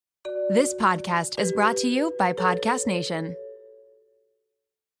This podcast is brought to you by Podcast Nation.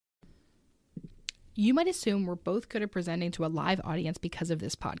 You might assume we're both good at presenting to a live audience because of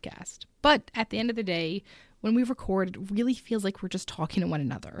this podcast. But at the end of the day, when we record, it really feels like we're just talking to one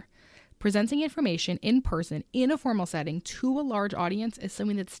another. Presenting information in person in a formal setting to a large audience is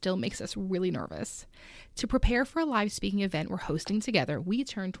something that still makes us really nervous. To prepare for a live speaking event we're hosting together, we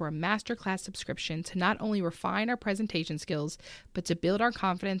turned to our masterclass subscription to not only refine our presentation skills, but to build our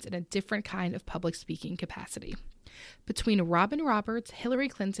confidence in a different kind of public speaking capacity. Between Robin Roberts, Hillary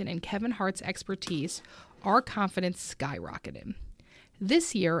Clinton, and Kevin Hart's expertise, our confidence skyrocketed.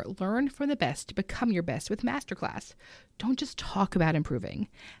 This year, learn from the best to become your best with Masterclass. Don't just talk about improving.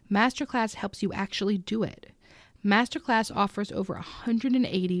 Masterclass helps you actually do it. Masterclass offers over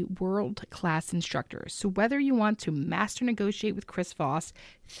 180 world-class instructors, so whether you want to master negotiate with Chris Voss,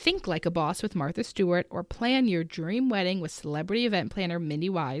 think like a boss with Martha Stewart, or plan your dream wedding with celebrity event planner Mindy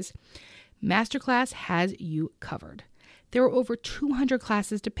Wise, Masterclass has you covered. There are over 200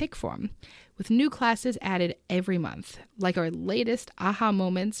 classes to pick from, with new classes added every month, like our latest aha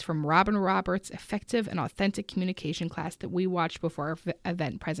moments from Robin Roberts' effective and authentic communication class that we watched before our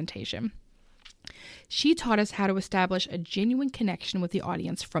event presentation. She taught us how to establish a genuine connection with the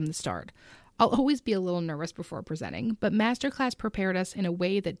audience from the start. I'll always be a little nervous before presenting, but Masterclass prepared us in a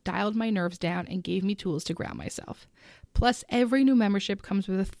way that dialed my nerves down and gave me tools to ground myself. Plus, every new membership comes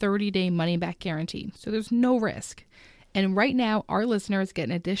with a 30-day money-back guarantee, so there's no risk. And right now, our listeners get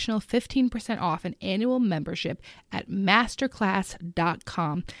an additional 15% off an annual membership at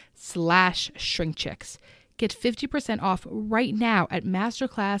masterclass.com/shrinkchicks. Get 50% off right now at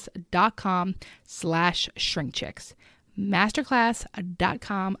masterclass.com/shrinkchicks.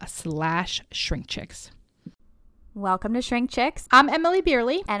 masterclass.com/shrinkchicks. Welcome to Shrink Chicks. I'm Emily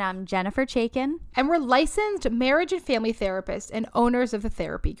Beerley. And I'm Jennifer Chaikin. And we're licensed marriage and family therapists and owners of the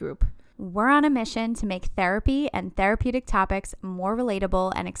Therapy Group. We're on a mission to make therapy and therapeutic topics more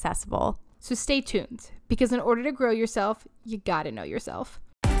relatable and accessible. So stay tuned, because in order to grow yourself, you gotta know yourself.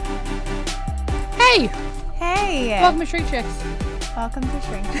 Hey! Hey! Welcome to Shrink Chicks. Welcome to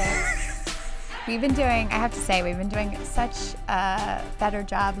Shrink Chicks. I have to say, we've been doing such a better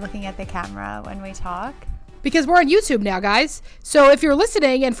job looking at the camera when we talk. Because we're on YouTube now, guys. So if you're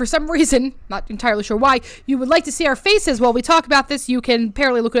listening and for some reason, not entirely sure why, you would like to see our faces while we talk about this, you can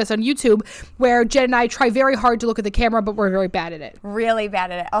apparently look at us on YouTube, where Jen and I try very hard to look at the camera, but we're very bad at it. Really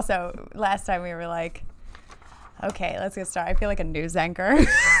bad at it. Also, last time we were like, okay, let's get started. I feel like a news anchor.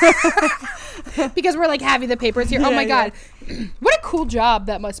 Because we're like having the papers here. Oh my God. What a cool job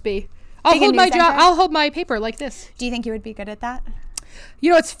that must be. I'll hold my paper like this. Do you think you would be good at that? You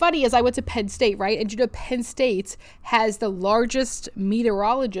know, what's funny is I went to Penn State, right? And you know, Penn State has the largest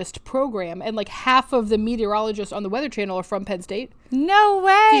meteorologist program, and like half of the meteorologists on the Weather Channel are from Penn State. No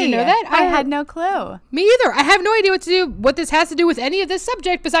way. Did you know that? I had no clue. Me either. I have no idea what this has to do with any of this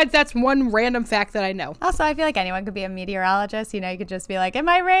subject, besides that's one random fact that I know. Also, I feel like anyone could be a meteorologist. You know, you could just be like, it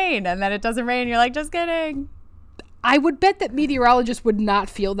might rain, and then it doesn't rain. You're like, just kidding. I would bet that meteorologists would not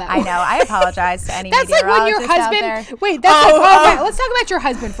feel that way. I know. I apologize to any that's meteorologists like when your husband. out there. Wait, that's okay, let's talk about your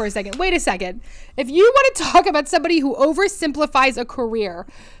husband for a second. Wait a second. If you want to talk about somebody who oversimplifies a career,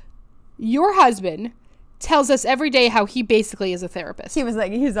 your husband tells us every day how he basically is a therapist.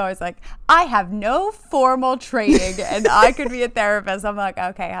 He's always like, I have no formal training and I could be a therapist. I'm like,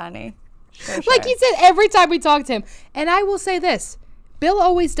 okay, honey. Sure. Like he said every time we talk to him. And I will say this, Bill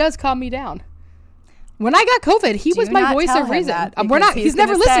always does calm me down. When I got COVID, he was my voice of reason. He's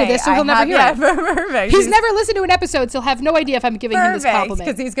never listened to this, so he'll never hear it. Perfect. He's never listened to an episode, so he'll have no idea if I'm giving him this compliment.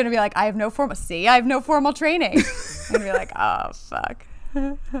 Because he's going to be like, I have no formal training. And be like, oh, fuck. So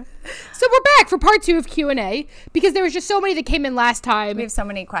we're back for part 2 of Q&A, because there was just so many that came in last time. We have so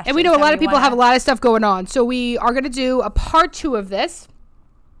many questions. And we know a lot of people have a lot of stuff going on. So we are going to do a part 2 of this,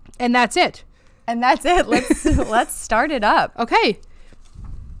 and that's it. Let's start it up. Okay.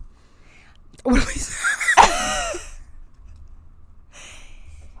 What do we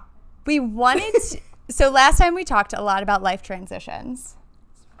say? So last time we talked a lot about life transitions.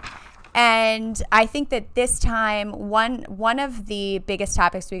 And I think that this time, one of the biggest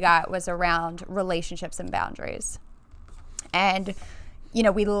topics we got was around relationships and boundaries. And, you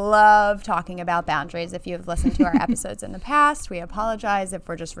know, we love talking about boundaries. If you've listened to our episodes in the past, we apologize if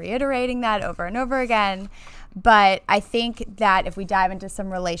we're just reiterating that over and over again. But I think that if we dive into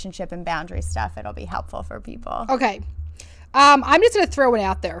some relationship and boundary stuff, it'll be helpful for people. Okay. I'm just going to throw it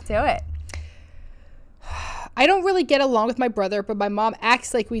out there. Do it. I don't really get along with my brother, but my mom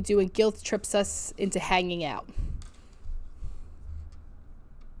acts like we do and guilt trips us into hanging out.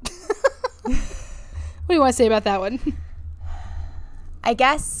 What do you want to say about that one? I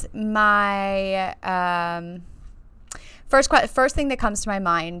guess my first thing that comes to my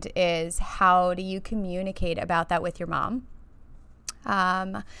mind is, how do you communicate about that with your mom?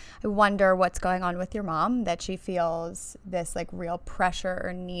 I wonder what's going on with your mom, that she feels this like real pressure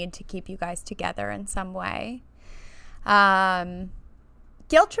or need to keep you guys together in some way.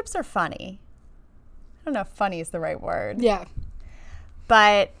 Guilt trips are funny. I don't know if funny is the right word. Yeah.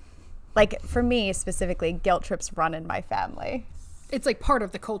 But like for me specifically, guilt trips run in my family. It's like part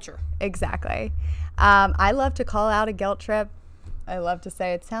of the culture. Exactly. I love to call out a guilt trip. I love to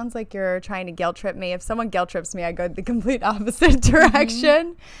say, it sounds like you're trying to guilt trip me. If someone guilt trips me, I go the complete opposite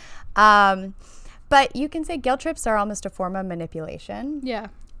direction. But you can say guilt trips are almost a form of manipulation. Yeah.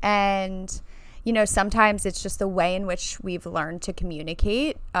 And, you know, sometimes it's just the way in which we've learned to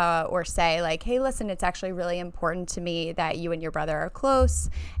communicate or say like, hey, listen, it's actually really important to me that you and your brother are close.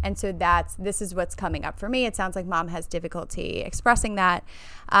 And so this is what's coming up for me. It sounds like mom has difficulty expressing that.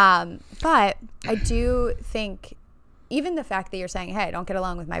 But I do think even the fact that you're saying, hey, I don't get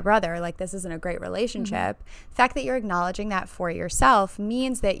along with my brother, like this isn't a great relationship, the fact that you're acknowledging that for yourself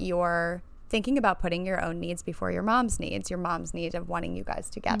means that you're thinking about putting your own needs before your mom's needs of wanting you guys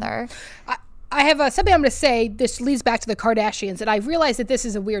together. I have something I'm going to say. This leads back to the Kardashians, and I realize that this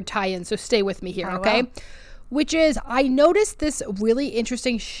is a weird tie-in, so stay with me here, okay? Well. Which is, I noticed this really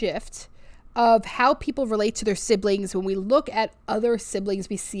interesting shift of how people relate to their siblings when we look at other siblings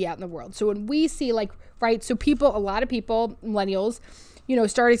we see out in the world. So when we see like, right, so a lot of people, millennials, you know,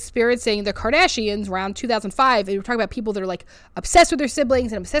 started experiencing the Kardashians around 2005. And we're talking about people that are like obsessed with their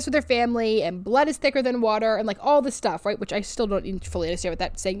siblings and obsessed with their family, and blood is thicker than water and like all this stuff, right? Which I still don't even fully understand what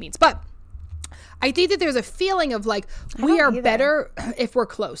that saying means. But I think that there's a feeling of like, we are better if we're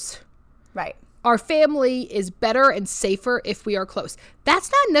close. Right. Our family is better and safer if we are close.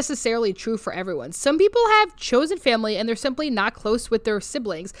 That's not necessarily true for everyone. Some people have chosen family and they're simply not close with their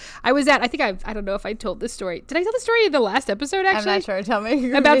siblings. I don't know if I told this story. Did I tell the story in the last episode, actually? I'm not sure. Tell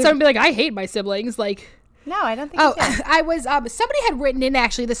me. About someone being like, I hate my siblings. Like, no, I don't think you did. I was, somebody had written in,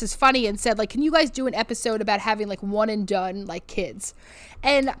 actually, this is funny, and said, like, can you guys do an episode about having, like, one and done, like, kids?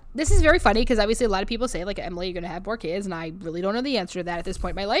 And this is very funny because obviously a lot of people say, like, Emily, you're going to have more kids, and I really don't know the answer to that at this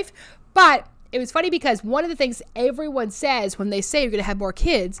point in my life. But it was funny because one of the things everyone says when they say you're going to have more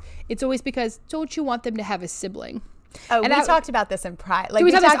kids, it's always because, don't you want them to have a sibling? Oh, and we talked about this in private. Like,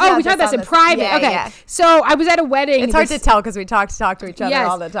 we talked about this in private. Yeah, okay. Yeah. So I was at a wedding. It's hard to tell because we talk to each other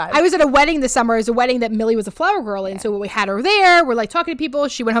all the time. I was at a wedding this summer. It was a wedding that Millie was a flower girl in. Yeah. So when we had her there, we're like talking to people.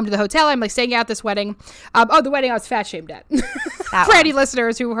 She went home to the hotel. I'm like staying out this wedding. The wedding I was fat shamed at. For any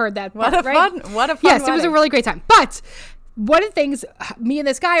listeners who heard that. What a fun Yes, wedding. It was a really great time. But one of the things, me and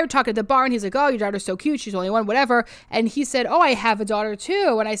this guy are talking at the bar, and he's like, oh, your daughter's so cute. She's only one, whatever. And he said, oh, I have a daughter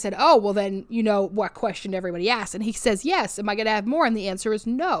too. And I said, oh, well then, you know what question everybody asks. And he says, yes. Am I going to have more? And the answer is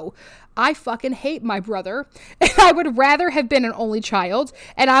no. I fucking hate my brother. And I would rather have been an only child.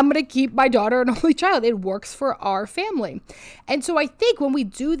 And I'm going to keep my daughter an only child. It works for our family. And so I think when we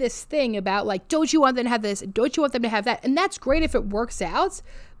do this thing about like, don't you want them to have this? Don't you want them to have that? And that's great if it works out.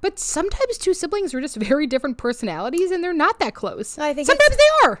 But sometimes two siblings are just very different personalities and they're not that close. Sometimes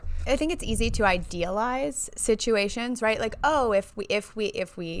they are. I think it's easy to idealize situations, right? Like, oh, if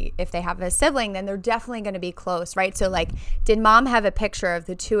they have a sibling, then they're definitely going to be close, right? So like, did mom have a picture of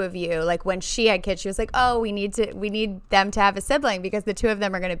the two of you? Like when she had kids, she was like, oh, we need them to have a sibling because the two of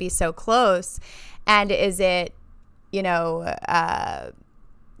them are going to be so close. And is it,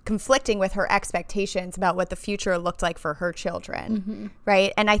 conflicting with her expectations about what the future looked like for her children,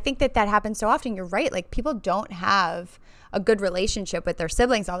 right? And I think that happens so often. You're right. Like people don't have a good relationship with their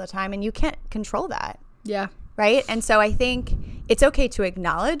siblings all the time, and you can't control that. Yeah. Right? And so I think it's okay to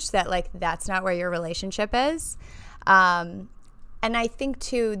acknowledge that like that's not where your relationship is. And I think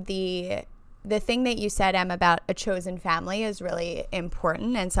too the thing that you said, Em, about a chosen family is really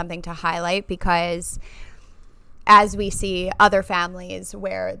important and something to highlight, because as we see other families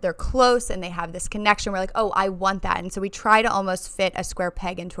where they're close and they have this connection, we're like, oh, I want that. And so we try to almost fit a square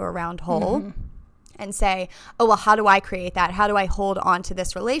peg into a round hole and say, oh, well, how do I create that? How do I hold on to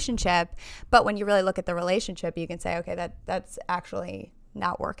this relationship? But when you really look at the relationship, you can say, okay, that's actually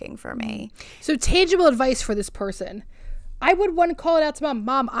not working for me. So tangible advice for this person. I would want to call it out to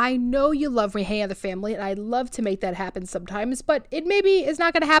Mom, I know you love me, hanging out with the family, and I'd love to make that happen sometimes, but it maybe is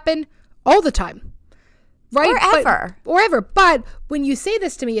not going to happen all the time. Right? Or ever. But when you say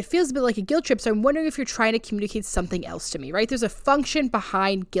this to me, it feels a bit like a guilt trip. So I'm wondering if you're trying to communicate something else to me, right? There's a function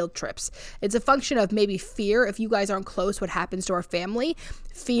behind guilt trips. It's a function of maybe fear. If you guys aren't close, what happens to our family?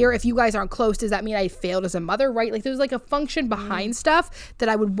 Fear. If you guys aren't close, does that mean I failed as a mother, right? Like there's like a function behind stuff that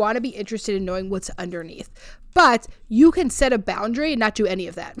I would want to be interested in knowing what's underneath. But you can set a boundary and not do any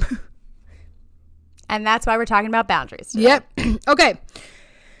of that. And that's why we're talking about boundaries today. Yep. Okay.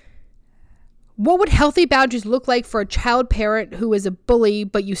 What would healthy boundaries look like for a child parent who is a bully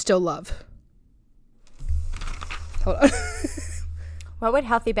but you still love? Hold on. What would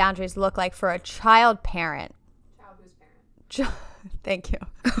healthy boundaries look like for a child parent? Child whose parent. Thank you.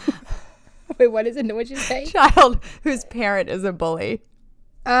 Wait, what is it? Know what you say? Child whose parent is a bully.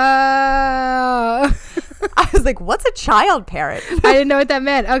 I I was like, what's a child parent? didn't know what that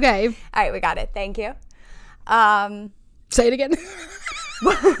meant. Okay. All right, we got it. Thank you. Say it again.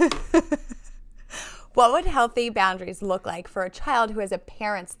 What would healthy boundaries look like for a child who has a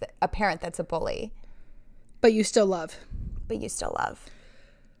parent that's a bully, But you still love. but you still love?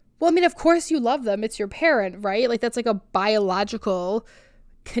 Well, I mean, of course you love them. It's your parent, right? Like that's like a biological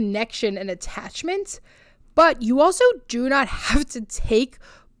connection and attachment. But you also do not have to take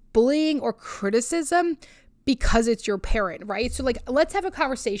bullying or criticism because it's your parent, right? So like, let's have a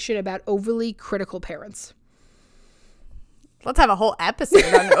conversation about overly critical parents. Let's have a whole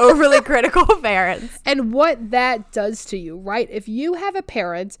episode on overly critical parents. And what that does to you, right? If you have a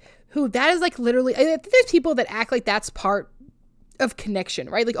parent who that is like literally, I think there's people that act like that's part of connection,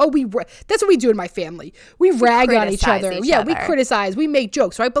 right? Like, oh, that's what we do in my family. We rag on each other. Yeah, we criticize, we make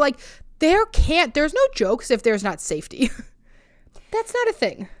jokes, right? But like, there's no jokes if there's not safety. That's not a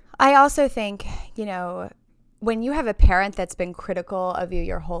thing. I also think, when you have a parent that's been critical of you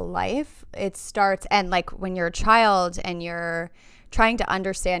your whole life, it starts, and like when you're a child and you're trying to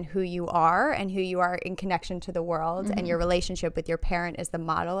understand who you are and who you are in connection to the world, and your relationship with your parent is the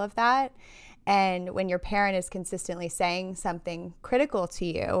model of that. And when your parent is consistently saying something critical to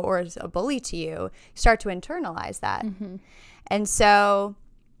you or is a bully to you, you start to internalize that. And so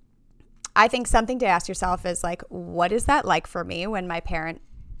I think something to ask yourself is like, what is that like for me when my parent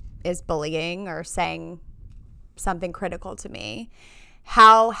is bullying or saying something critical to me?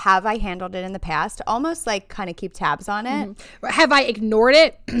 How have I handled it in the past? Almost like kind of keep tabs on it. Have I ignored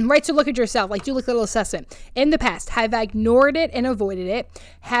it? Right. So look at yourself, like do like a little assessment. In the past, have I ignored it and avoided it?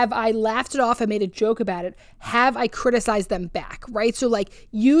 Have I laughed it off and made a joke about it? Have I criticized them back? Right. So like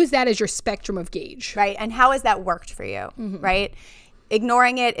use that as your spectrum of gauge. Right. And how has that worked for you? Right.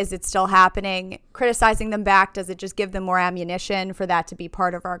 Ignoring it, is it still happening? Criticizing them back, does it just give them more ammunition for that to be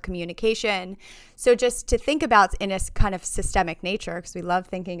part of our communication? So just to think about in a kind of systemic nature, because we love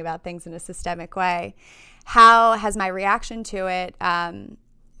thinking about things in a systemic way, how has my reaction to it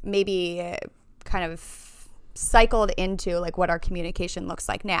maybe kind of cycled into like what our communication looks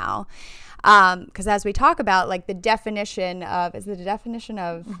like now? Because as we talk about like the definition of,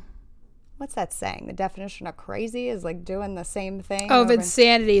 what's that saying? The definition of crazy is like doing the same thing. Of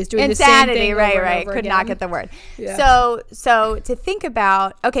insanity is doing the same thing. Right. Could not get the word. Yeah. So to think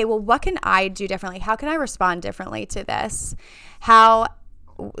about, okay, well, what can I do differently? How can I respond differently to this? How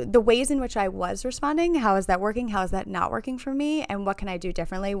the ways in which I was responding, how is that working? How is that not working for me? And what can I do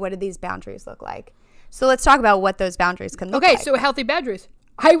differently? What do these boundaries look like? So let's talk about what those boundaries can look like. Okay, so healthy boundaries.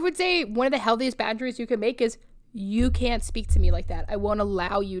 I would say one of the healthiest boundaries you can make is you can't speak to me like that. I won't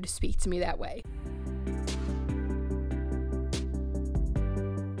allow you to speak to me that way.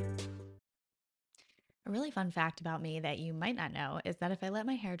 A really fun fact about me that you might not know is that if I let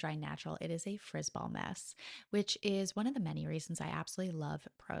my hair dry natural, it is a frizz-ball mess, which is one of the many reasons I absolutely love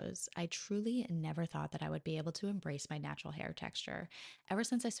Prose. I truly never thought that I would be able to embrace my natural hair texture. Ever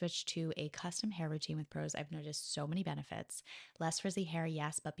since I switched to a custom hair routine with Prose, I've noticed so many benefits. Less frizzy hair,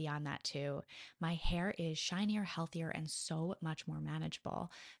 yes, but beyond that too. My hair is shinier, healthier, and so much more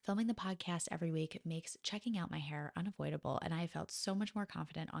manageable. Filming the podcast every week makes checking out my hair unavoidable, and I have felt so much more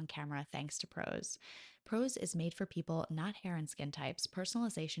confident on camera thanks to Prose. Prose is made for people, not hair and skin types.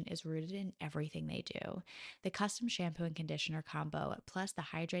 Personalization is rooted in everything they do. The custom shampoo and conditioner combo, plus the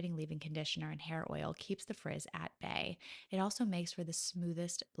hydrating leave-in conditioner and hair oil, keeps the frizz at bay. It also makes for the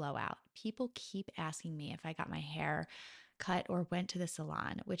smoothest blowout. People keep asking me if I got my hair cut or went to the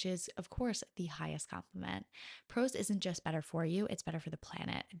salon, which is, of course, the highest compliment. Prose isn't just better for you, it's better for the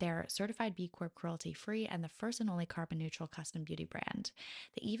planet. They're certified B Corp cruelty-free and the first and only carbon-neutral custom beauty brand.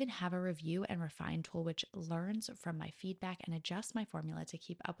 They even have a review and refine tool which learns from my feedback and adjusts my formula to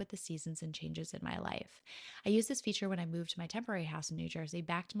keep up with the seasons and changes in my life. I used this feature when I moved to my temporary house in New Jersey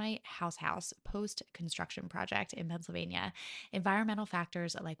back to my house post-construction project in Pennsylvania. Environmental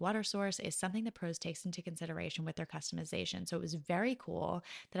factors like water source is something that Prose takes into consideration with their customization. location. So it was very cool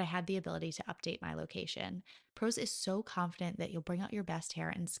that I had the ability to update my location. Prose is so confident that you'll bring out your best hair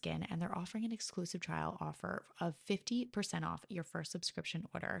and skin, and they're offering an exclusive trial offer of 50% off your first subscription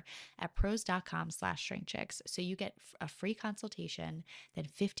order at prose.com/shrinkchicks. So you get a free consultation, then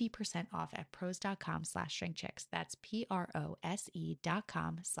 50% off at prose.com/shrinkchicks. That's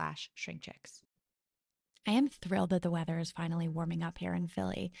prose.com/shrinkchicks. I am thrilled that the weather is finally warming up here in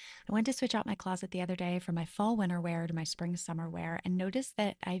Philly. I went to switch out my closet the other day from my fall winter wear to my spring summer wear and noticed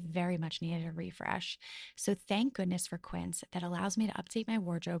that I very much needed a refresh. So thank goodness for Quince that allows me to update my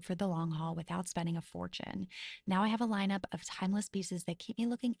wardrobe for the long haul without spending a fortune. Now I have a lineup of timeless pieces that keep me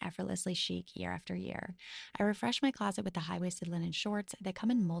looking effortlessly chic year after year. I refresh my closet with the high-waisted linen shorts that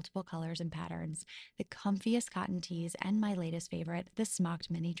come in multiple colors and patterns, the comfiest cotton tees, and my latest favorite, the smocked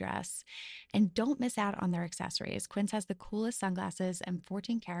mini dress. And don't miss out on their accessories. Quince has the coolest sunglasses and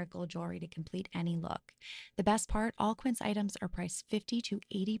 14-karat gold jewelry to complete any look. The best part, all Quince items are priced 50 to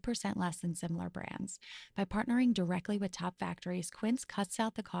 80% less than similar brands. By partnering directly with top factories, Quince cuts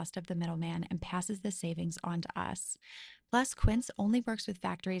out the cost of the middleman and passes the savings on to us. Plus, Quince only works with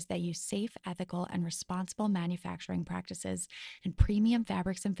factories that use safe, ethical, and responsible manufacturing practices and premium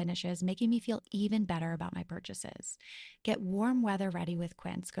fabrics and finishes, making me feel even better about my purchases. Get warm weather ready with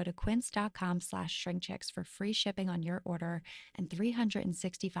Quince. Go to quince.com/shrinkchicks for free shipping on your order and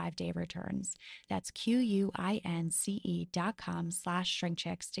 365-day returns. That's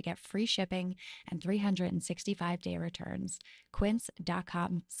QUINCE.com/shrinkchicks to get free shipping and 365-day returns.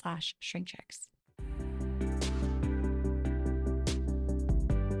 Quince.com/shrinkchicks.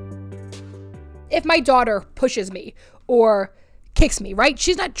 If my daughter pushes me or kicks me, right?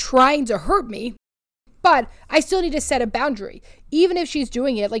 She's not trying to hurt me, but I still need to set a boundary. Even if she's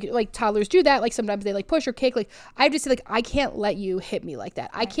doing it, like toddlers do that, like sometimes they like push or kick, like I have to say, like, I can't let you hit me like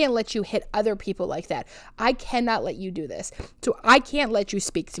that. I can't let you hit other people like that. I cannot let you do this. So I can't let you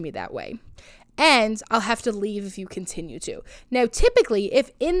speak to me that way. And I'll have to leave if you continue to. Now, typically, if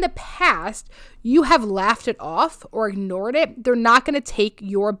in the past you have laughed it off or ignored it, they're not going to take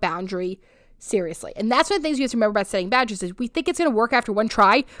your boundary seriously. And that's one of the things you have to remember about setting boundaries is we think it's going to work after one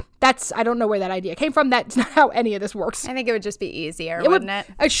try. I don't know where that idea came from. That's not how any of this works. I think it would just be easier, wouldn't it?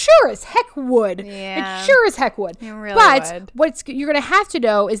 It sure as heck would. Yeah. It sure as heck would. It really would. But what you're going to have to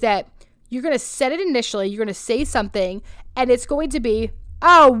know is that you're going to set it initially. You're going to say something, and it's going to be,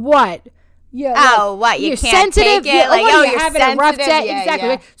 oh, what? Yeah. Oh, what? You can't take it? Yeah, like, you're you're having sensitive? a rough day. Yeah, exactly.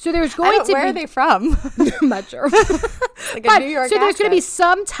 yeah. So there's going to be... Where are they from? I'm not sure. Like a New York So there's going to be accent.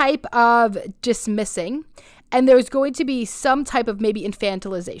 some type of dismissing, and there's going to be some type of maybe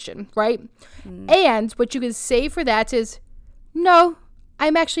infantilization, right? And what you can say for that is, no,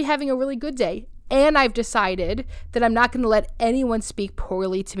 I'm actually having a really good day. And I've decided that I'm not going to let anyone speak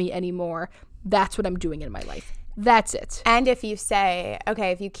poorly to me anymore. That's what I'm doing in my life. That's it. And if you say,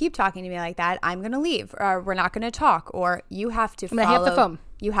 okay, if you keep talking to me like that, I'm going to leave, or we're not going to talk, or you have to follow. I'm gonna hang up the phone.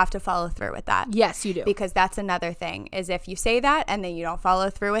 You have to follow through with that. Yes, you do. Because that's another thing, is if you say that and then you don't follow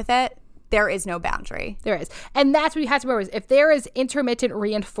through with it, there is no boundary. There is. And that's what you have to remember is if there is intermittent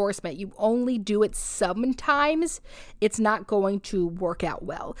reinforcement, you only do it sometimes, it's not going to work out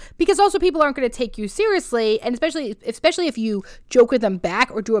well. Because also people aren't going to take you seriously, and especially if you joke with them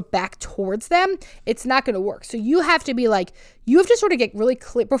back or do it back towards them, it's not going to work. So you have to be like, you have to sort of get really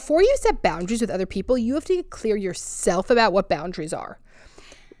clear. Before you set boundaries with other people, you have to get clear yourself about what boundaries are.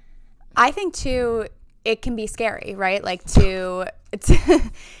 I think too, it can be scary, right? Like to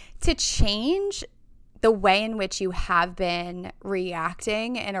change the way in which you have been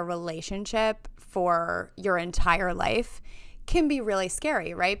reacting in a relationship for your entire life can be really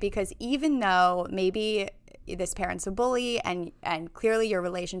scary, right? Because even though maybe this parent's a bully and clearly your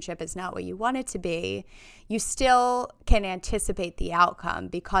relationship is not what you want it to be, you still can anticipate the outcome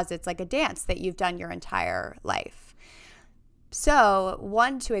because it's like a dance that you've done your entire life. So,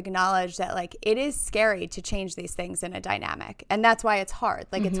 one, to acknowledge that, like, it is scary to change these things in a dynamic. And that's why it's hard.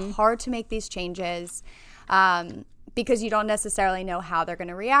 Like, it's hard to make these changes because you don't necessarily know how they're going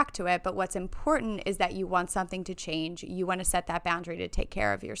to react to it. But what's important is that you want something to change. You want to set that boundary to take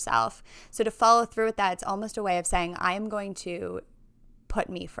care of yourself. So, to follow through with that, it's almost a way of saying, I am going to put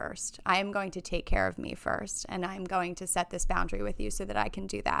me first. I am going to take care of me first. And I'm going to set this boundary with you so that I can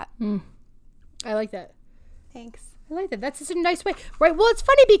do that. I like that. Thanks. I like that. That's just a nice way. Right. Well, it's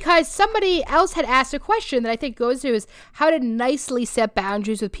funny because somebody else had asked a question that I think goes to is how to nicely set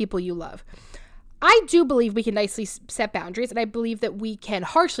boundaries with people you love. I do believe we can nicely set boundaries, and I believe that we can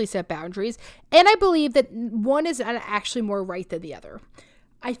harshly set boundaries, and I believe that one is actually more right than the other.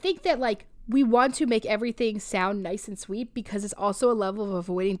 I think that, like, we want to make everything sound nice and sweet because it's also a level of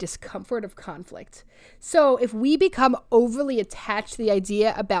avoiding discomfort of conflict. So if we become overly attached to the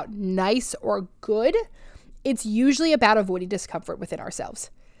idea about nice or good, it's usually about avoiding discomfort within ourselves.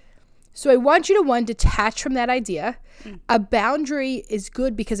 So I want you to, one, detach from that idea. A boundary is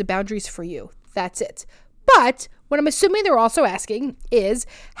good because a boundary is for you. That's it. But what I'm assuming they're also asking is,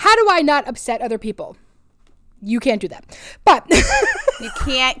 how do I not upset other people? You can't do that. But you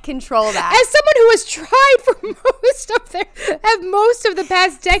can't control that. As someone who has tried for most of the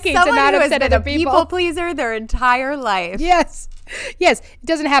past decades to not upset other people. People pleaser their entire life. Yes, it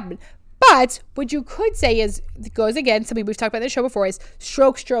doesn't happen. But what you could say is, it goes again, something we've talked about in the show before, is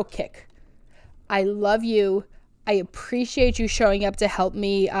stroke, kick. I love you. I appreciate you showing up to help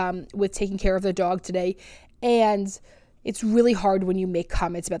me with taking care of the dog today. And it's really hard when you make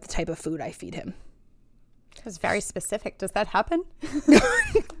comments about the type of food I feed him. It's very specific. Does that happen?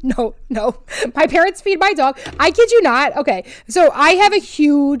 No. My parents feed my dog. I kid you not. Okay. So I have a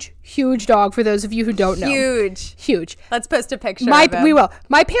huge dog, for those of you who don't know. Huge. Let's post a picture of him. We will.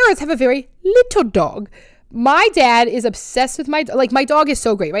 My parents have a very little dog. My dad is obsessed with my dog is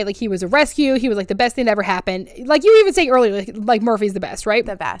so great, right? Like, he was a rescue. He was like the best thing that ever happened. Like you were even saying earlier, like Murphy's the best, right?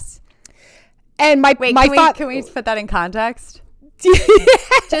 The best. And can we put that in context?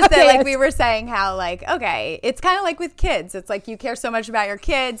 Just that, like, we were saying how, like, okay, it's kind of like with kids. It's like you care so much about your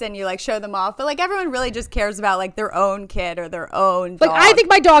kids and you, like, show them off. But, like, everyone really just cares about, like, their own kid or their own dog. Like, I think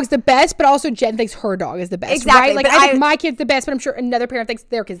my dog's the best, but also Jen thinks her dog is the best. Exactly. Right? Like, I think my kid's the best, but I'm sure another parent thinks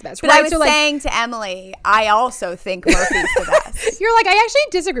their kid's the best. But right? I was saying to Emily, I also think Murphy's the best. You're like, I actually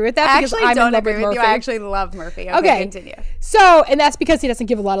disagree with that because I'm in love with Murphy. I actually love Murphy. Okay, continue. So, and that's because he doesn't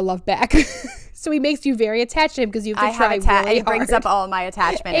give a lot of love back. So he makes you very attached to him because you have to try really hard. He brings up all my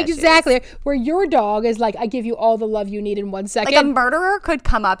attachment Exactly. issues. Where your dog is like, I give you all the love you need in 1 second. Like, a murderer could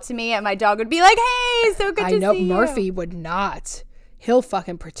come up to me and my dog would be like, hey, so good to see you. I know Murphy would not. He'll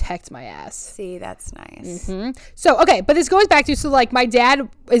fucking protect my ass. See, that's nice. Mm-hmm. So, okay, but this goes back to, so, like, my dad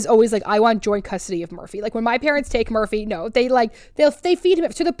is always like, I want joint custody of Murphy. Like, when my parents take Murphy, no, they feed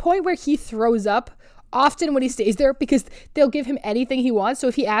him to the point where he throws up often when he stays there, because they'll give him anything he wants. So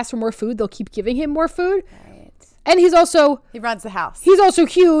if he asks for more food, they'll keep giving him more food. Right. And he runs the house. He's also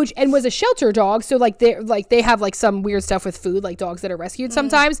huge and was a shelter dog. So they have like some weird stuff with food, like dogs that are rescued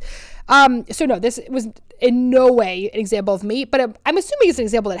sometimes. So no, this was in no way an example of me, but I'm assuming it's an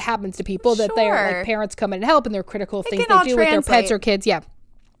example that happens to people, that they're like, parents come in and help and they're critical of things they do with their pets or kids. Yeah.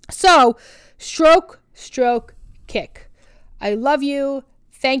 So stroke, kick. I love you.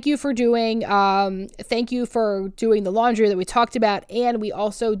 Thank you for doing the laundry that we talked about, and we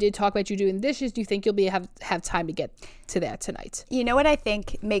also did talk about you doing the dishes. Do you think you'll have time to get to that tonight? You know what I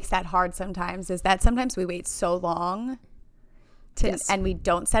think makes that hard sometimes is that sometimes we wait so long and we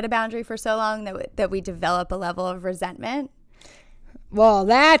don't set a boundary for so long that we develop a level of resentment.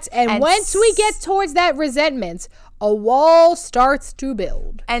 Well, and once we get towards that resentment, a wall starts to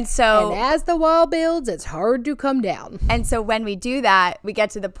build. And as the wall builds, it's hard to come down. And so when we do that, we get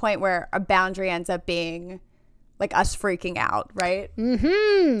to the point where a boundary ends up being like us freaking out, right?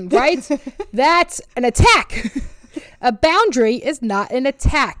 Mm-hmm. Right? That's an attack. A boundary is not an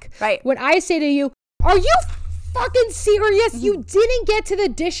attack. Right. When I say to you, are you fucking serious? Mm-hmm. You didn't get to the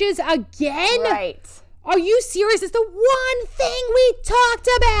dishes again? Right. Are you serious? It's the one thing we talked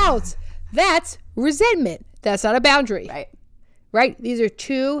about. That's resentment. That's not a boundary. Right? These are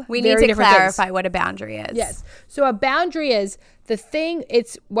two We need to clarify what a boundary is. Yes. So a boundary is the thing,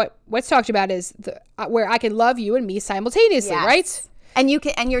 it's what's talked about is where I can love you and me simultaneously, right? And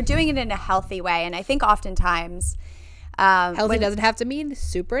you're doing it in a healthy way. And I think oftentimes healthy doesn't have to mean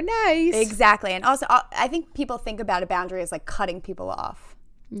super nice. Exactly. And also I think people think about a boundary as like cutting people off.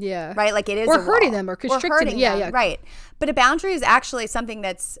 Yeah. Right? Like, it is or hurting them or constricting them. Yeah. Right. But a boundary is actually something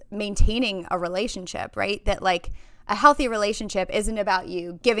that's maintaining a relationship, right? That, like, a healthy relationship isn't about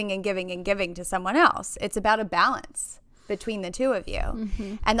you giving and giving and giving to someone else. It's about a balance between the two of you.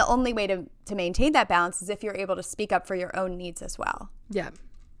 Mm-hmm. And the only way to maintain that balance is if you're able to speak up for your own needs as well. Yeah.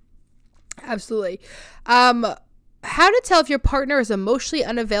 Absolutely. How to tell if your partner is emotionally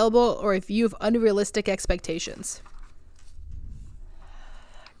unavailable or if you have unrealistic expectations?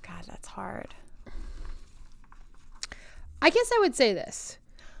 That's hard. I guess I would say this.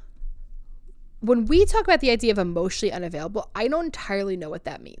 When we talk about the idea of emotionally unavailable, I don't entirely know what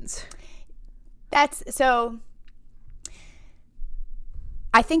that means. So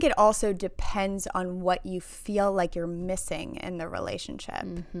I think it also depends on what you feel like you're missing in the relationship,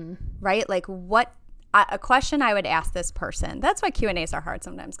 right? Like, a question I would ask this person, that's why Q&As are hard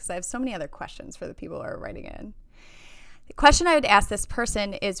sometimes, because I have so many other questions for the people who are writing in. The question I would ask this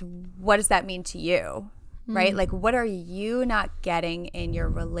person is, what does that mean to you? Right? Like, what are you not getting in your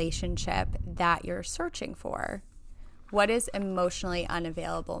relationship that you're searching for? What does emotionally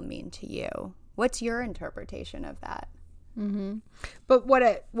unavailable mean to you? What's your interpretation of that? Mm-hmm. But what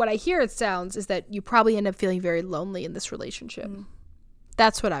I hear it sounds is that you probably end up feeling very lonely in this relationship.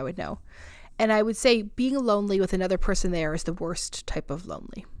 That's what I would know. And I would say being lonely with another person there is the worst type of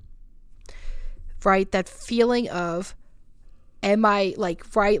lonely. Right? That feeling of, am I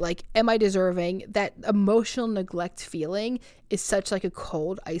deserving? That emotional neglect feeling is such like a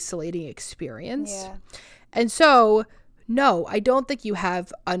cold, isolating experience. Yeah. And so, no, I don't think you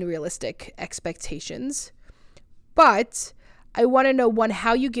have unrealistic expectations. But I want to know, one,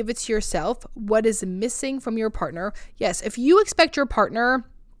 how you give it to yourself, what is missing from your partner. Yes, if you expect your partner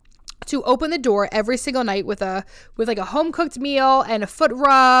to open the door every single night with like a home cooked meal and a foot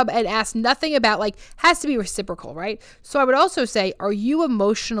rub and ask nothing about, like, has to be reciprocal, right? So I would also say, are you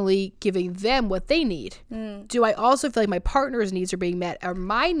emotionally giving them what they need? Do I also feel like my partner's needs are being met? Are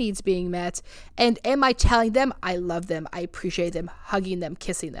my needs being met? And am I telling them I love them, I appreciate them, hugging them,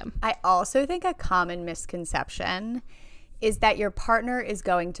 kissing them? I also think a common misconception is that your partner is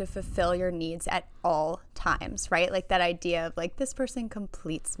going to fulfill your needs at all times, right? Like that idea of like, this person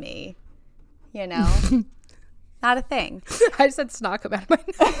completes me, you know? Not a thing. I just had snot come out of my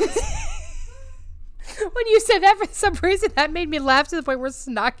nose. When you said that, for some reason, that made me laugh to the point where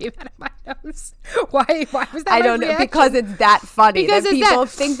snot came out of my nose. Why was that? I don't know, because it's that funny. Because that people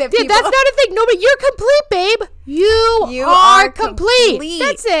think that people... that's not a thing. No, but you're complete, babe. You are complete.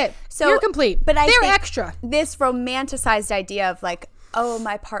 That's it. So you're complete. But they're extra. This romanticized idea of like, oh,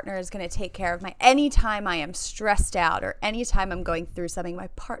 my partner is going to take care of anytime I am stressed out or anytime I'm going through something, my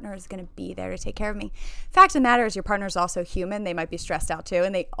partner is going to be there to take care of me. Fact of the matter is, your partner is also human. They might be stressed out too,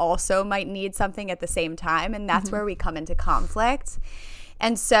 and they also might need something at the same time. And that's where we come into conflict.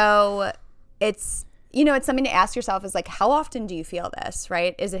 And so it's, it's something to ask yourself is like, how often do you feel this,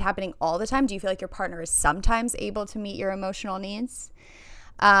 right? Is it happening all the time? Do you feel like your partner is sometimes able to meet your emotional needs?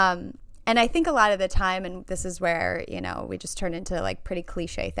 And I think a lot of the time, and this is where, we just turn into like pretty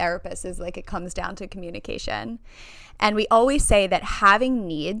cliche therapists, is like it comes down to communication. And we always say that having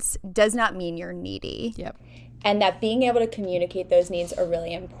needs does not mean you're needy. Yep. And that being able to communicate those needs are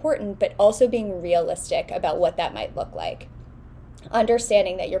really important, but also being realistic about what that might look like.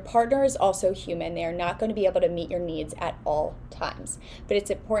 Understanding that your partner is also human. They are not going to be able to meet your needs at all times. But it's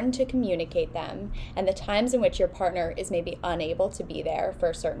important to communicate them. And the times in which your partner is maybe unable to be there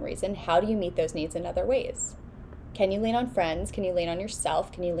for a certain reason, how do you meet those needs in other ways? Can you lean on friends? Can you lean on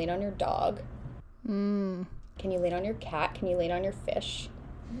yourself? Can you lean on your dog? Can you lean on your cat? Can you lean on your fish?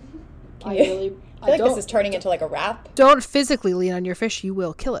 I feel like this is turning into like a rap. Don't physically lean on your fish. You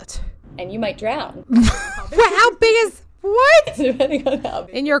will kill it. And you might drown. How big is... What? Depending on how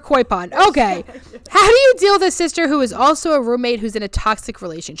big. In your koi pond. Okay. How do you deal with a sister who is also a roommate who's in a toxic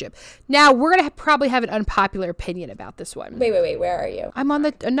relationship? Now, we're going to probably have an unpopular opinion about this one. Wait. Where are you? I'm on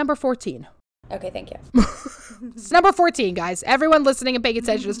the number 14. Okay, thank you. It's number 14, guys. Everyone listening and paying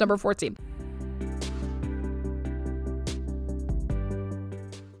attention is number 14.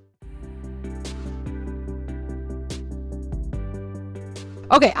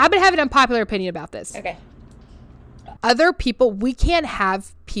 Okay, I'm going to have an unpopular opinion about this. Okay. Other people, we can't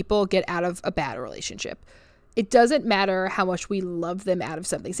have people get out of a bad relationship. It doesn't matter how much we love them out of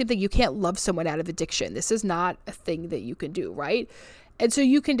something. Same thing, you can't love someone out of addiction. This is not a thing that you can do, right? And so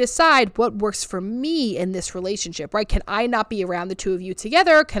you can decide what works for me in this relationship, right? Can I not be around the two of you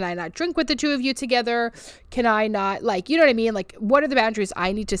together? Can I not drink with the two of you together? Can I not, like, you know what I mean? Like, what are the boundaries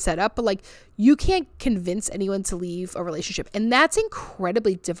I need to set up? But like, you can't convince anyone to leave a relationship. And that's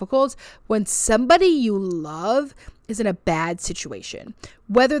incredibly difficult when somebody you love is in a bad situation,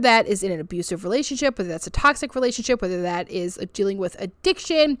 whether that is in an abusive relationship, whether that's a toxic relationship, whether that is dealing with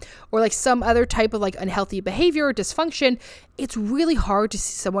addiction or like some other type of like unhealthy behavior or dysfunction. It's really hard to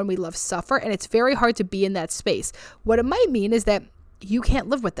see someone we love suffer, and it's very hard to be in that space. What it might mean is that you can't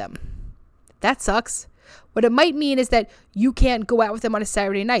live with them. That sucks. What it might mean is that you can't go out with them on a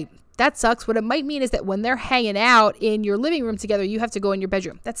Saturday night. That sucks. What it might mean is that when they're hanging out in your living room together, you have to go in your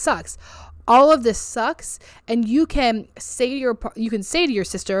bedroom. That sucks. All of this sucks, and you can say to your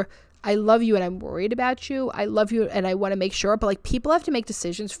sister, I love you and I'm worried about you. I love you and I want to make sure. But like, people have to make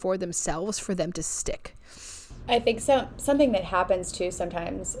decisions for themselves for them to stick. I think something that happens too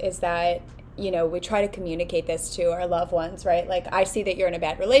sometimes is that, we try to communicate this to our loved ones, right? Like, I see that you're in a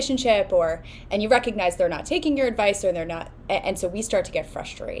bad relationship, and you recognize they're not taking your advice, or they're not, and so we start to get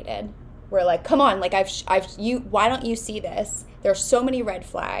frustrated. We're like, come on, like why don't you see this? There are so many red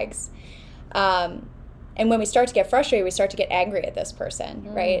flags. And when we start to get frustrated, we start to get angry at this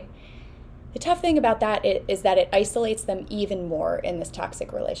person, right? The tough thing about that is that it isolates them even more in this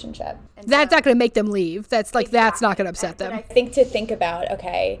toxic relationship. And that's not going to make them leave. That's like, that's not going to upset them. I think to think about,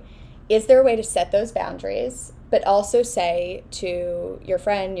 okay, is there a way to set those boundaries, but also say to your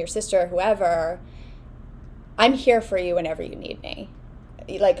friend, your sister, whoever, I'm here for you whenever you need me.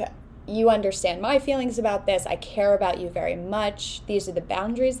 Like, you understand my feelings about this. I care about you very much. These are the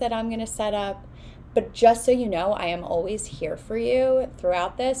boundaries that I'm going to set up. But just so you know, I am always here for you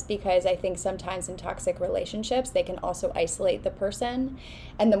throughout this, because I think sometimes in toxic relationships, they can also isolate the person.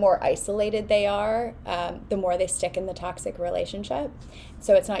 And the more isolated they are, the more they stick in the toxic relationship.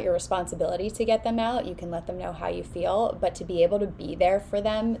 So it's not your responsibility to get them out. You can let them know how you feel. But to be able to be there for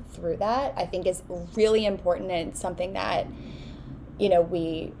them through that, I think is really important, and it's something that, you know,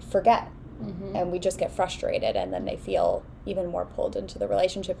 we forget. And we just get frustrated, and then they feel even more pulled into the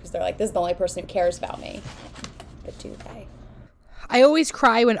relationship because they're like, this is the only person who cares about me. But do they? I always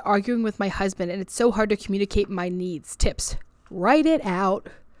cry when arguing with my husband, and it's so hard to communicate my needs. Tips: write it out.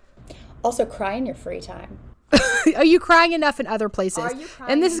 Also, cry in your free time. Are you crying enough in other places?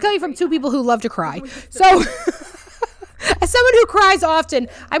 And this is coming from two people who love to cry. So, as someone who cries often,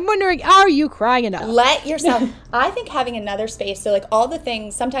 I'm wondering, are you crying enough? Let yourself, I think having another space, so like all the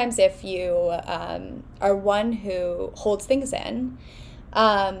things, sometimes if you are one who holds things in,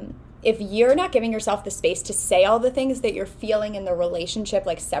 if you're not giving yourself the space to say all the things that you're feeling in the relationship,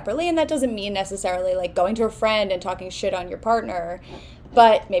 like separately, and that doesn't mean necessarily like going to a friend and talking shit on your partner,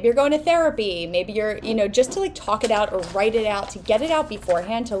 but maybe you're going to therapy, maybe you're, you know, just to like talk it out or write it out, to get it out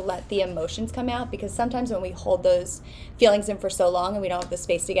beforehand, to let the emotions come out. Because sometimes when we hold those feelings in for so long and we don't have the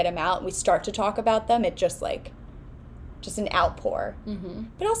space to get them out and we start to talk about them, it just an outpour.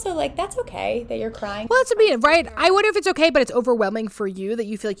 But also, like, that's okay that you're crying. Well, that's what I mean, right? I wonder if it's okay, but it's overwhelming for you that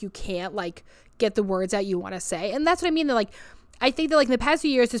you feel like you can't like get the words out you want to say. And that's what I mean, that like, I think that like in the past few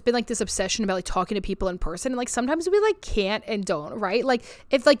years, there's been like this obsession about like talking to people in person, and like sometimes we like can't and don't, right? Like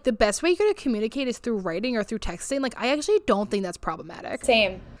if like the best way you're going to communicate is through writing or through texting, like I actually don't think that's problematic.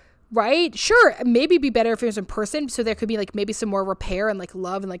 Same. Right? Sure, maybe it'd be better if it was in person, so there could be like maybe some more repair and like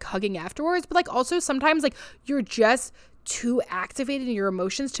love and like hugging afterwards. But like also sometimes like you're just too activated in your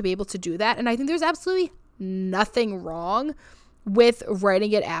emotions to be able to do that. And I think there's absolutely nothing wrong with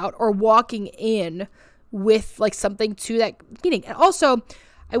writing it out or walking in with like something to that meeting. And also,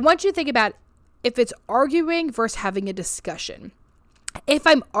 I want you to think about if it's arguing versus having a discussion. If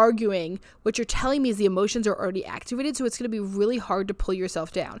I'm arguing, what you're telling me is the emotions are already activated, so it's going to be really hard to pull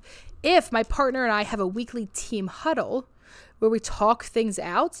yourself down. If my partner and I have a weekly team huddle where we talk things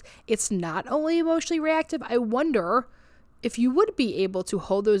out, it's not only emotionally reactive. I wonder if you would be able to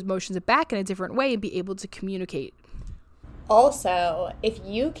hold those emotions back in a different way and be able to communicate. Also, if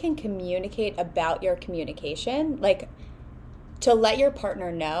you can communicate about your communication, like to let your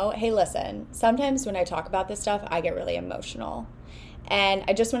partner know, hey, listen, sometimes when I talk about this stuff, I get really emotional. And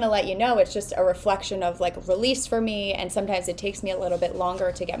I just want to let you know it's just a reflection of like release for me, and sometimes it takes me a little bit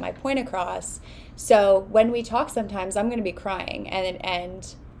longer to get my point across. So when we talk, sometimes I'm going to be crying,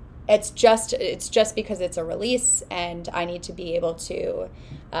 and it's just because it's a release, and I need to be able to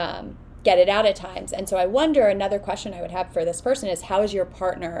get it out at times. And so I wonder, another question I would have for this person is, how is your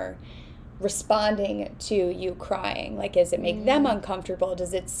partner responding to you crying? Like, does it make them uncomfortable?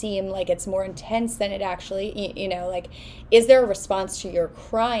 Does it seem like it's more intense than it actually, you know, like, is there a response to your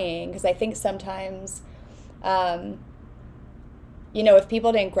crying? Because I think sometimes, you know, if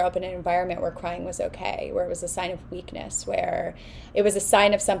people didn't grow up in an environment where crying was okay, where it was a sign of weakness, where it was a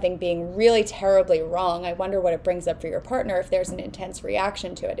sign of something being really terribly wrong, I wonder what it brings up for your partner if there's an intense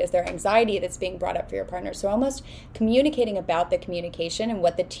reaction to it. Is there anxiety that's being brought up for your partner? So almost communicating about the communication and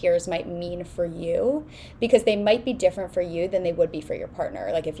what the tears might mean for you, because they might be different for you than they would be for your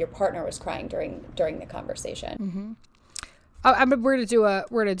partner. Like if your partner was crying during the conversation. We're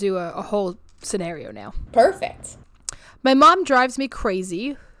gonna do a whole scenario now. Perfect. My mom drives me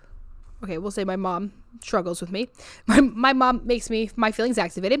crazy. Okay, we'll say my mom struggles with me. My mom makes my feelings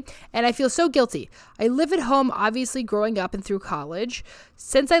activated, and I feel so guilty. I live at home, obviously growing up and through college.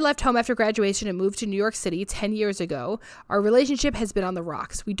 Since I left home after graduation and moved to New York City 10 years ago, our relationship has been on the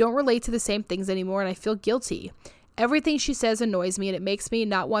rocks. We don't relate to the same things anymore, and I feel guilty. Everything she says annoys me, and it makes me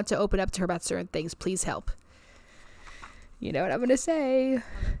not want to open up to her about certain things. Please help. You know what I'm going to say.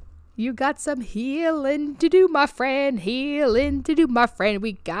 You got some healing to do, my friend. Healing to do, my friend.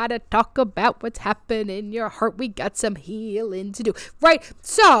 We gotta talk about what's happening in your heart. We got some healing to do. Right?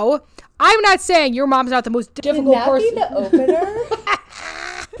 So, I'm not saying your mom's not the most difficult person. Can that be the opener?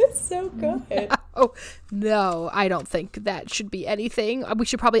 That's so good. No, I don't think that should be anything. We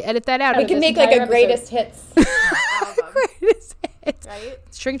should probably edit that out. We can make like a greatest hits album. Greatest hits. Right?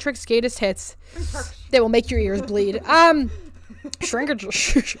 String Tricks greatest hits. They will make your ears bleed. Shrink. Okay.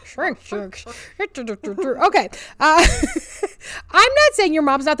 I'm not saying your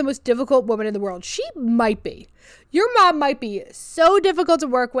mom's not the most difficult woman in the world. She might be. Your mom might be so difficult to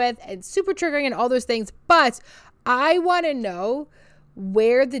work with and super triggering and all those things, but I want to know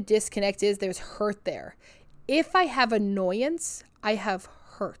where the disconnect is. There's hurt there. If I have annoyance, I have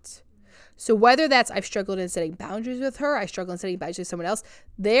hurt. So whether that's I've struggled in setting boundaries with her, I struggle in setting boundaries with someone else,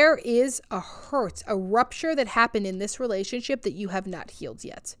 there is a hurt, a rupture that happened in this relationship that you have not healed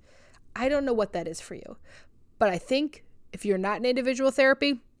yet. I don't know what that is for you. But I think if you're not in individual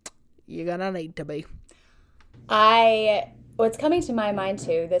therapy, you're going to need to be. What's coming to my mind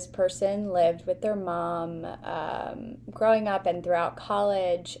too, this person lived with their mom growing up and throughout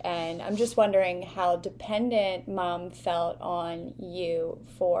college, and I'm just wondering how dependent mom felt on you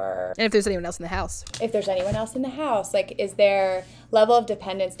for... And if there's anyone else in the house. If there's anyone else in the house, like, is there level of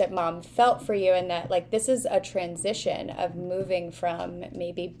dependence that mom felt for you, and that, like, this is a transition of moving from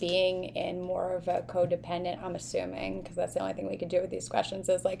maybe being in more of a codependent, I'm assuming, because that's the only thing we could do with these questions,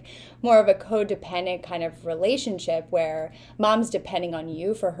 is like more of a codependent kind of relationship where mom's depending on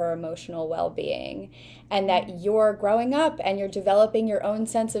you for her emotional well-being, and that you're growing up and you're developing your own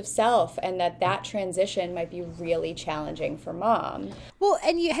sense of self, and that transition might be really challenging for mom. Well,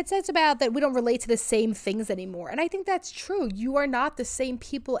 and you had said about that we don't relate to the same things anymore. And I think that's true. You are not the same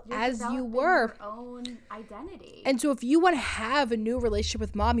people as you were. Your own identity. And so if you want to have a new relationship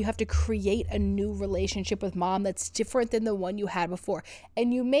with mom, you have to create a new relationship with mom that's different than the one you had before.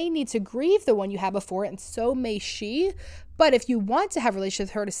 And you may need to grieve the one you had before, and so may she. But if you want to have a relationship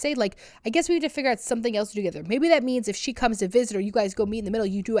with her, to say, like, I guess we need to figure out something else to do together. Maybe that means if she comes to visit or you guys go meet in the middle,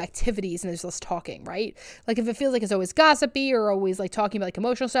 you do activities and there's less talking, right? Like if it feels like it's always gossipy or always like talking about like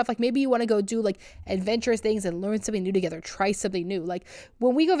emotional stuff, like maybe you want to go do like adventurous things and learn something new together, try something new. Like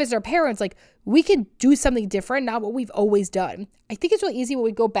when we go visit our parents, like we can do something different, not what we've always done. I think it's really easy when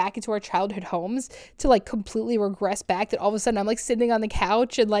we go back into our childhood homes to like completely regress back, that all of a sudden I'm like sitting on the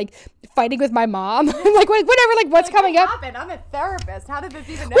couch and like fighting with my mom. I'm like, whatever, like what's coming up? Happened? I'm a therapist. How did this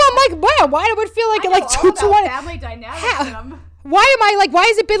even Well, I'm like, wow, why do it feel like family dynamics? Why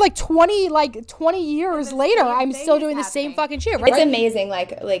has it been like 20 years later? I'm still doing the same fucking shit, right? It's amazing,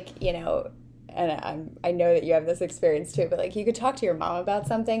 like, you know, and I know that you have this experience too, but like you could talk to your mom about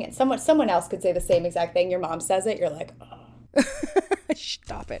something and someone else could say the same exact thing. Your mom says it, you're like, oh.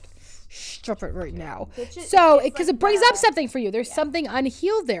 Stop it right now. So because it brings up something for you. There's something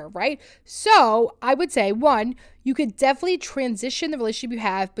unhealed there, right? So I would say, one, you could definitely transition the relationship you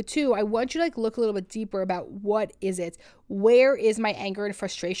have, but two, I want you to like look a little bit deeper about what is it? Where is my anger and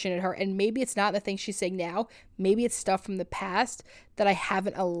frustration at her? And maybe it's not the thing she's saying now. Maybe it's stuff from the past that I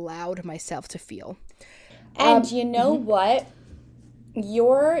haven't allowed myself to feel. And you know what?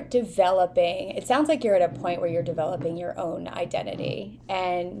 You're developing, it sounds like you're at a point where you're developing your own identity.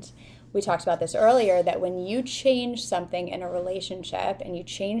 And we talked about this earlier, that when you change something in a relationship and you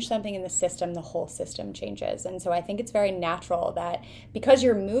change something in the system, the whole system changes. And so I think it's very natural that because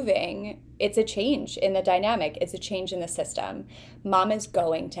you're moving, it's a change in the dynamic. It's a change in the system. Mom is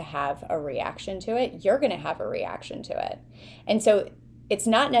going to have a reaction to it. You're going to have a reaction to it. And so it's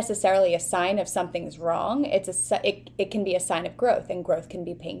not necessarily a sign of something's wrong. It can be a sign of growth, and growth can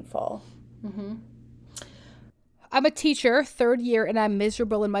be painful. Mm-hmm. I'm a teacher, 3rd year, and I'm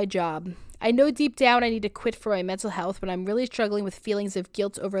miserable in my job. I know deep down I need to quit for my mental health, but I'm really struggling with feelings of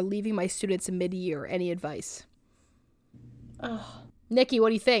guilt over leaving my students mid-year. Any advice? Oh. Nikki, what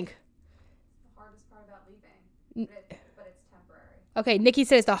do you think? The hardest part about leaving, but it's temporary. Okay, Nikki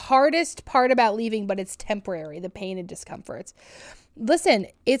says the hardest part about leaving, but it's temporary, the pain and discomfort. Listen,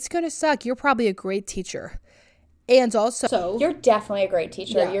 it's going to suck. You're probably a great teacher. And also, you're definitely a great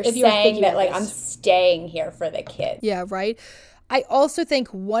teacher. Yeah, you're saying that, like, I'm staying here for the kids. Yeah, right. I also think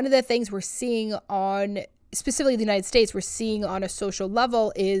one of the things we're seeing on, specifically the United States, we're seeing on a social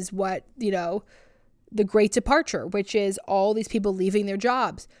level is what, you know, the great departure, which is all these people leaving their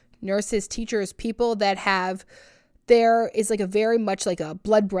jobs. Nurses, teachers, people that have... There is like a very much like a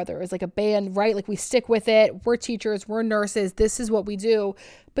blood brother, is like a band, right? Like we stick with it. We're teachers, we're nurses. This is what we do.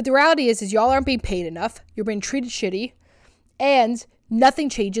 But the reality is y'all aren't being paid enough. You're being treated shitty, and nothing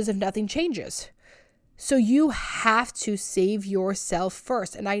changes if nothing changes. So you have to save yourself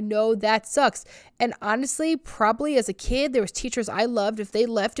first. And I know that sucks. And honestly, probably as a kid, there was teachers I loved. If they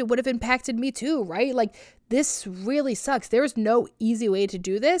left, it would have impacted me too, right? Like this really sucks. There's no easy way to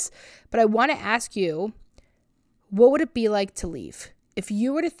do this. But I want to ask you, what would it be like to leave? If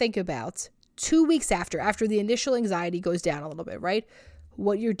you were to think about 2 weeks after the initial anxiety goes down a little bit, right?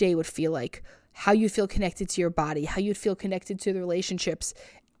 What your day would feel like, how you feel connected to your body, how you'd feel connected to the relationships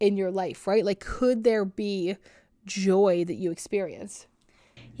in your life, right? Like, could there be joy that you experience?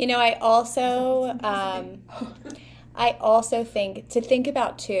 You know, I also think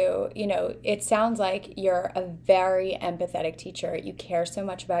about too, you know, it sounds like you're a very empathetic teacher. You care so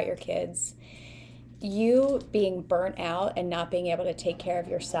much about your kids. You being burnt out and not being able to take care of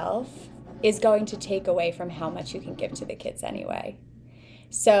yourself is going to take away from how much you can give to the kids anyway.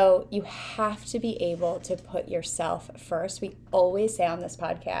 So you have to be able to put yourself first. We always say on this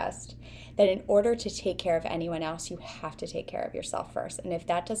podcast that in order to take care of anyone else, you have to take care of yourself first. And if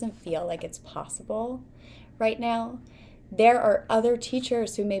that doesn't feel like it's possible right now, there are other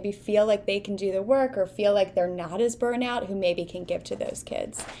teachers who maybe feel like they can do the work or feel like they're not as burnt out who maybe can give to those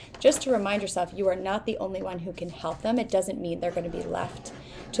kids. Just to remind yourself, you are not the only one who can help them. It doesn't mean they're going to be left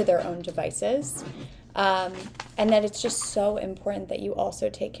to their own devices. And that it's just so important that you also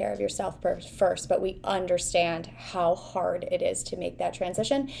take care of yourself first, but we understand how hard it is to make that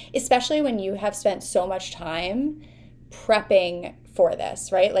transition, especially when you have spent so much time prepping for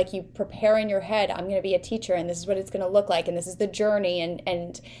this, right? Like you prepare in your head, I'm going to be a teacher and this is what it's going to look like and this is the journey,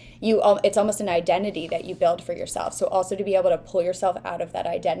 and you it's almost an identity that you build for yourself. So also to be able to pull yourself out of that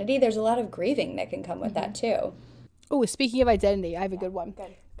identity, there's a lot of grieving that can come with that too. Oh, speaking of identity, I have a good one.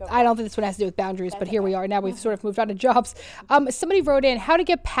 I don't think this one has to do with boundaries, but here we are. Now we've sort of moved on to jobs. Somebody wrote in, how to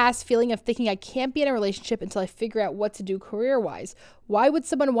get past feeling of thinking I can't be in a relationship until I figure out what to do career-wise. Why would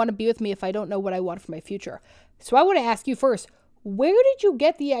someone want to be with me if I don't know what I want for my future? So I want to ask you first, where did you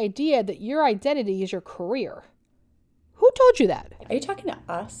get the idea that your identity is your career? Who told you that? Are you talking to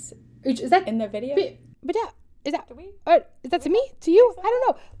us? Is that in the video? But yeah, is that to me? To you? I don't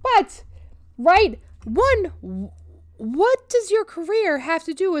know. But, right, what does your career have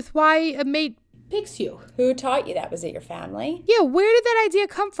to do with why a mate picks you? Who taught you that? Was it your family? Yeah, where did that idea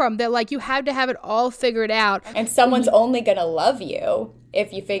come from? That like you had to have it all figured out. And someone's only going to love you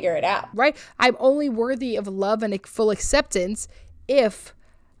if you figure it out. Right? I'm only worthy of love and full acceptance if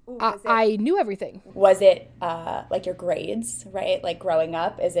I knew everything. Was it like your grades, right? Like growing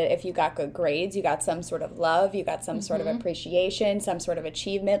up, is it if you got good grades, you got some sort of love, you got some sort of appreciation, some sort of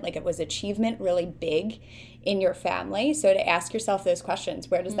achievement? Like it was achievement really big in your family? So to ask yourself those questions,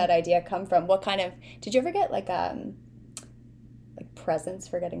 where does that idea come from? What kind of, did you ever get like presents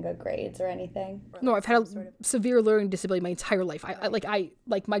for getting good grades or anything? No, I've had a severe learning disability my entire life. I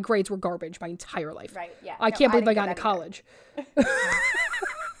my grades were garbage my entire life. Right, yeah. I can't believe I got into college.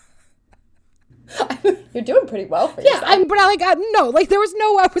 You're doing pretty well for yourself. Yeah, there was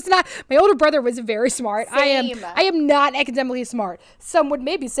no, I was not, my older brother was very smart. Same. I am not academically smart. Some would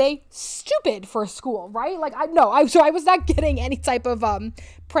maybe say stupid for school, right? So I was not getting any type of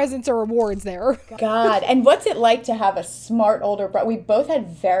presents or rewards there. God, and what's it like to have a smart older brother? We both had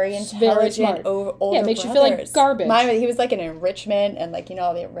very intelligent older brothers. Yeah, it makes you feel like garbage. He was like an enrichment, and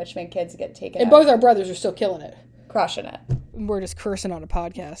all the enrichment kids get taken and out. Both our brothers are still killing it. Crushing it. We're just cursing on a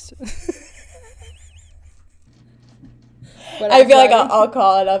podcast. I feel like I'll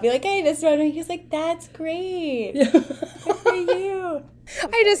call and I'll be like, hey, this is what he's like, that's great. Yeah. Good for you.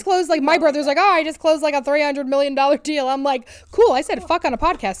 I just closed, my brother's like, I just closed a $300 million deal. I'm like, cool, I said fuck on a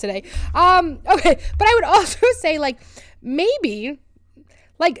podcast today. Okay, but I would also say, maybe,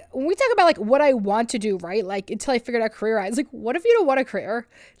 when we talk about, what I want to do, right? Until I figured out career, I was what if you don't want a career?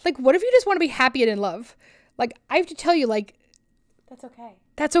 What if you just want to be happy and in love? I have to tell you, that's okay.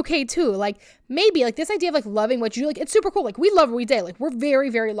 That's okay too. Maybe this idea of loving what you it's super cool. We love what we do. We're very,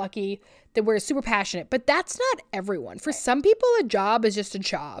 very lucky that we're super passionate, but that's not everyone. For some people, a job is just a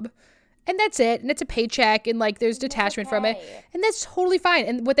job and that's it. And it's a paycheck and there's detachment from it, and that's totally fine.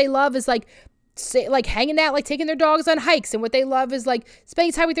 And what they love is hanging out, taking their dogs on hikes. And what they love is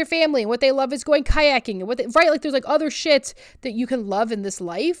spending time with their family. And what they love is going kayaking, and there's other shit that you can love in this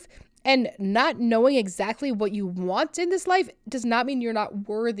life. And not knowing exactly what you want in this life does not mean you're not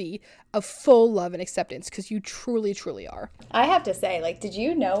worthy of full love and acceptance, because you truly, truly are. I have to say, did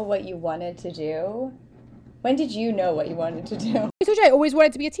you know what you wanted to do? When did you know what you wanted to do? I always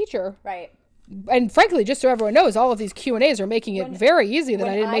wanted to be a teacher. Right. And frankly, just so everyone knows, all of these Q&As are making it very easy that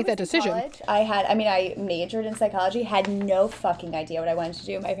I didn't make that decision. College, I majored in psychology, had no fucking idea what I wanted to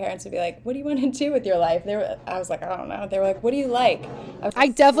do. My parents would be like, what do you want to do with your life? I was like, I don't know. They were like, what do you like? I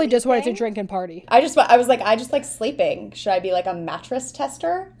definitely just wanted to drink and party. I was like, I just like sleeping. Should I be a mattress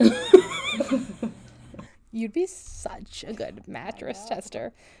tester? You'd be such a good mattress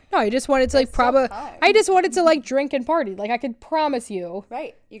tester. No, I just wanted to I just wanted to drink and party. I could promise you.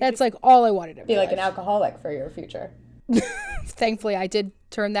 Right. That's all I wanted to be an alcoholic for your future. Thankfully, I did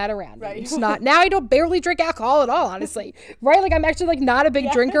turn that around. Right. It's not, now I don't barely drink alcohol at all, honestly. Right? Like, I'm actually, like, not a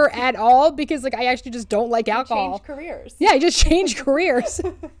big drinker at all because, like, I actually just don't like alcohol. Change careers. Yeah, I just changed careers.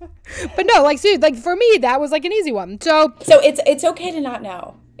 But no, like, seriously, like, for me, that was, like, an easy one. So it's okay to not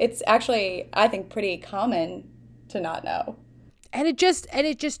know. It's actually, I think, pretty common to not know. And it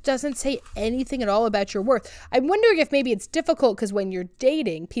just doesn't say anything at all about your worth. I'm wondering if maybe it's difficult because when you're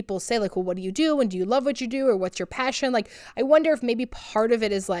dating, people say, like, well, what do you do? And do you love what you do? Or what's your passion? Like, I wonder if maybe part of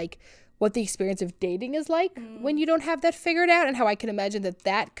it is, like, what the experience of dating is like when you don't have that figured out, and how I can imagine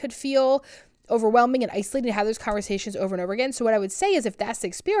that could feel overwhelming and isolating to have those conversations over and over again. So what I would say is, if that's the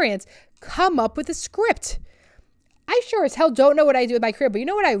experience, come up with a script. I sure as hell don't know what I do with my career, but you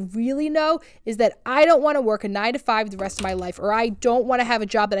know what I really know is that I don't want to work a 9 to 5 the rest of my life, or I don't want to have a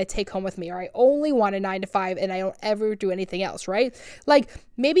job that I take home with me, or I only want a 9 to 5 and I don't ever do anything else, right? Like,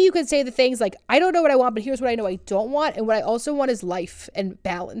 maybe you could say the things like, I don't know what I want, but here's what I know I don't want, and what I also want is life and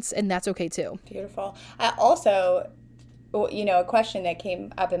balance, and that's okay too. Beautiful. I also, you know, a question that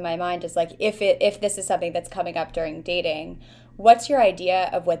came up in my mind is, like, if this is something that's coming up during dating, what's your idea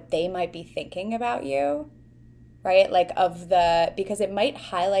of what they might be thinking about you? Right? Like, because it might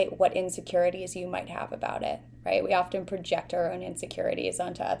highlight what insecurities you might have about it, right? We often project our own insecurities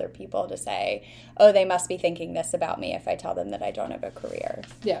onto other people to say, oh, they must be thinking this about me if I tell them that I don't have a career.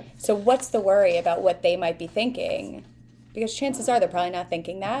 Yeah. So what's the worry about what they might be thinking? Because chances are they're probably not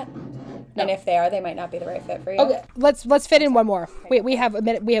thinking that. No. And if they are, they might not be the right fit for you. Okay, let's fit in one more. We have a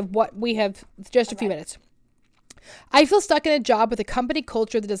minute. We have just a few minutes. I feel stuck in a job with a company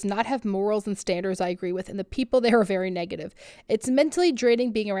culture that does not have morals and standards I agree with, and the people there are very negative. It's mentally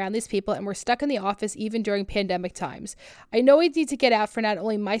draining being around these people, and we're stuck in the office even during pandemic times. I know I need to get out for not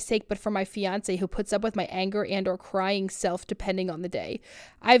only my sake, but for my fiance, who puts up with my anger and or crying self depending on the day.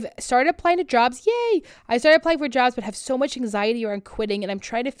 I've started applying to jobs. Yay! I started applying for jobs, but have so much anxiety around quitting, and I'm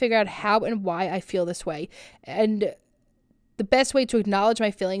trying to figure out how and why I feel this way, and the best way to acknowledge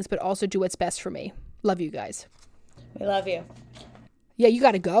my feelings, but also do what's best for me. Love you guys. We love you. Yeah, you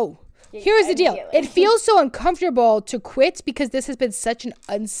got to go. Here's the deal. It feels so uncomfortable to quit because this has been such an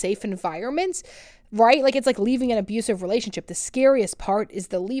unsafe environment, right? Like, it's like leaving an abusive relationship. The scariest part is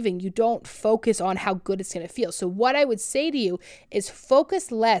the leaving. You don't focus on how good it's going to feel. So what I would say to you is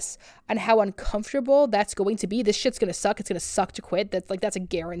focus less on how uncomfortable that's going to be. This shit's going to suck. It's going to suck to quit. That's a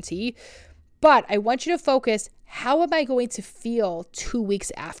guarantee. But I want you to focus, how am I going to feel 2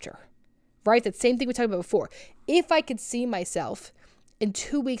 weeks after? Right? That same thing we talked about before. If I could see myself in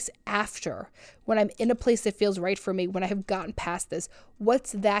 2 weeks after, when I'm in a place that feels right for me, when I have gotten past this,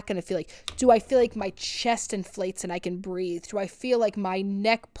 what's that going to feel like? Do I feel like my chest inflates and I can breathe? Do I feel like my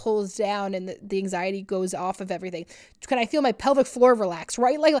neck pulls down and the anxiety goes off of everything? Can I feel my pelvic floor relax,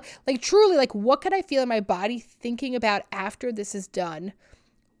 right? Like truly, like, what can I feel in my body thinking about after this is done,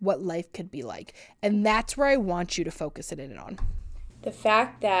 what life could be like? And that's where I want you to focus it in on. The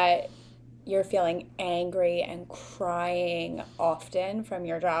fact that you're feeling angry and crying often from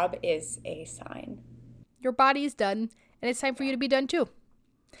your job is a sign. Your body is done, and it's time for you to be done too.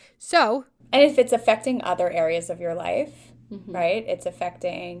 So, and if it's affecting other areas of your life, right? It's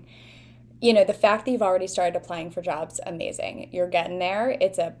affecting, the fact that you've already started applying for jobs, amazing. You're getting there.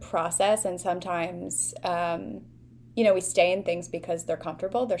 It's a process, and sometimes, we stay in things because they're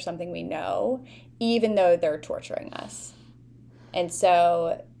comfortable. They're something we know, even though they're torturing us. And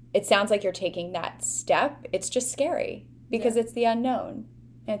so it sounds like you're taking that step. It's just scary because it's the unknown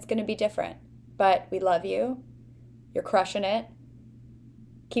and it's going to be different. But we love you. You're crushing it.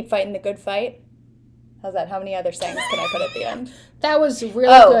 Keep fighting the good fight. How's that? How many other sayings can I put at the end? That was really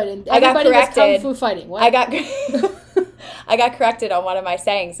good. And everybody was kung fu fighting. What? I got corrected on one of my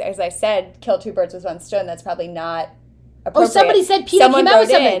sayings. As I said, kill two birds with one stone. That's probably not appropriate. Oh, somebody said PETA came out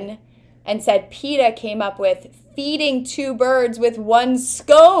with something. And said PETA came up with feeding two birds with one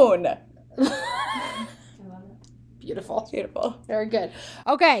scone. Beautiful. Beautiful. Very good.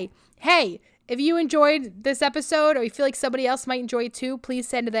 Okay. Hey, if you enjoyed this episode or you feel like somebody else might enjoy it too, please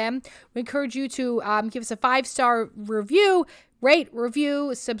send to them. We encourage you to give us a 5-star review. Rate,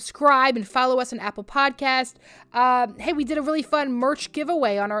 review, subscribe, and follow us on Apple Podcast. Hey, we did a really fun merch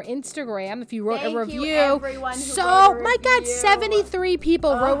giveaway on our Instagram. If you wrote a review, everyone who wrote a review. My God, 73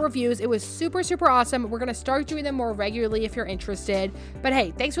 people wrote reviews. It was super, super awesome. We're gonna start doing them more regularly if you're interested. But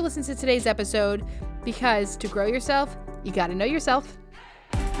hey, thanks for listening to today's episode. Because to grow yourself, you gotta know yourself.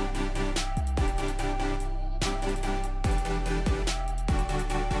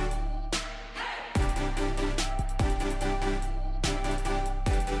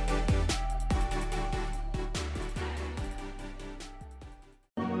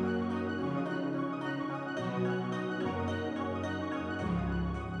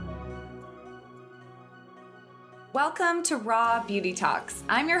 Welcome to Raw Beauty Talks.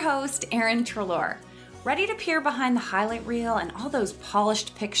 I'm your host, Erin Treloar. Ready to peer behind the highlight reel and all those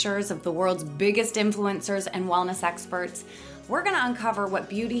polished pictures of the world's biggest influencers and wellness experts? We're going to uncover what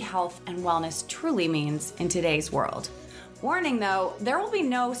beauty, health, and wellness truly means in today's world. Warning though, there will be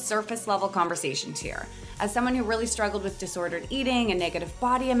no surface level conversations here. As someone who really struggled with disordered eating and negative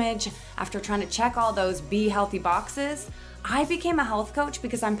body image, after trying to check all those be healthy boxes, I became a health coach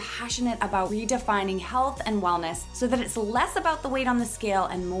because I'm passionate about redefining health and wellness so that it's less about the weight on the scale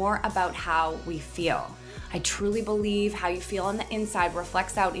and more about how we feel. I truly believe how you feel on the inside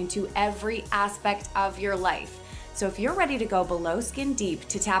reflects out into every aspect of your life. So if you're ready to go below skin deep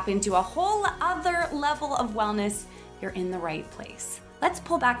to tap into a whole other level of wellness, you're in the right place. Let's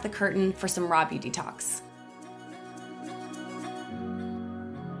pull back the curtain for some Raw Beauty Talks.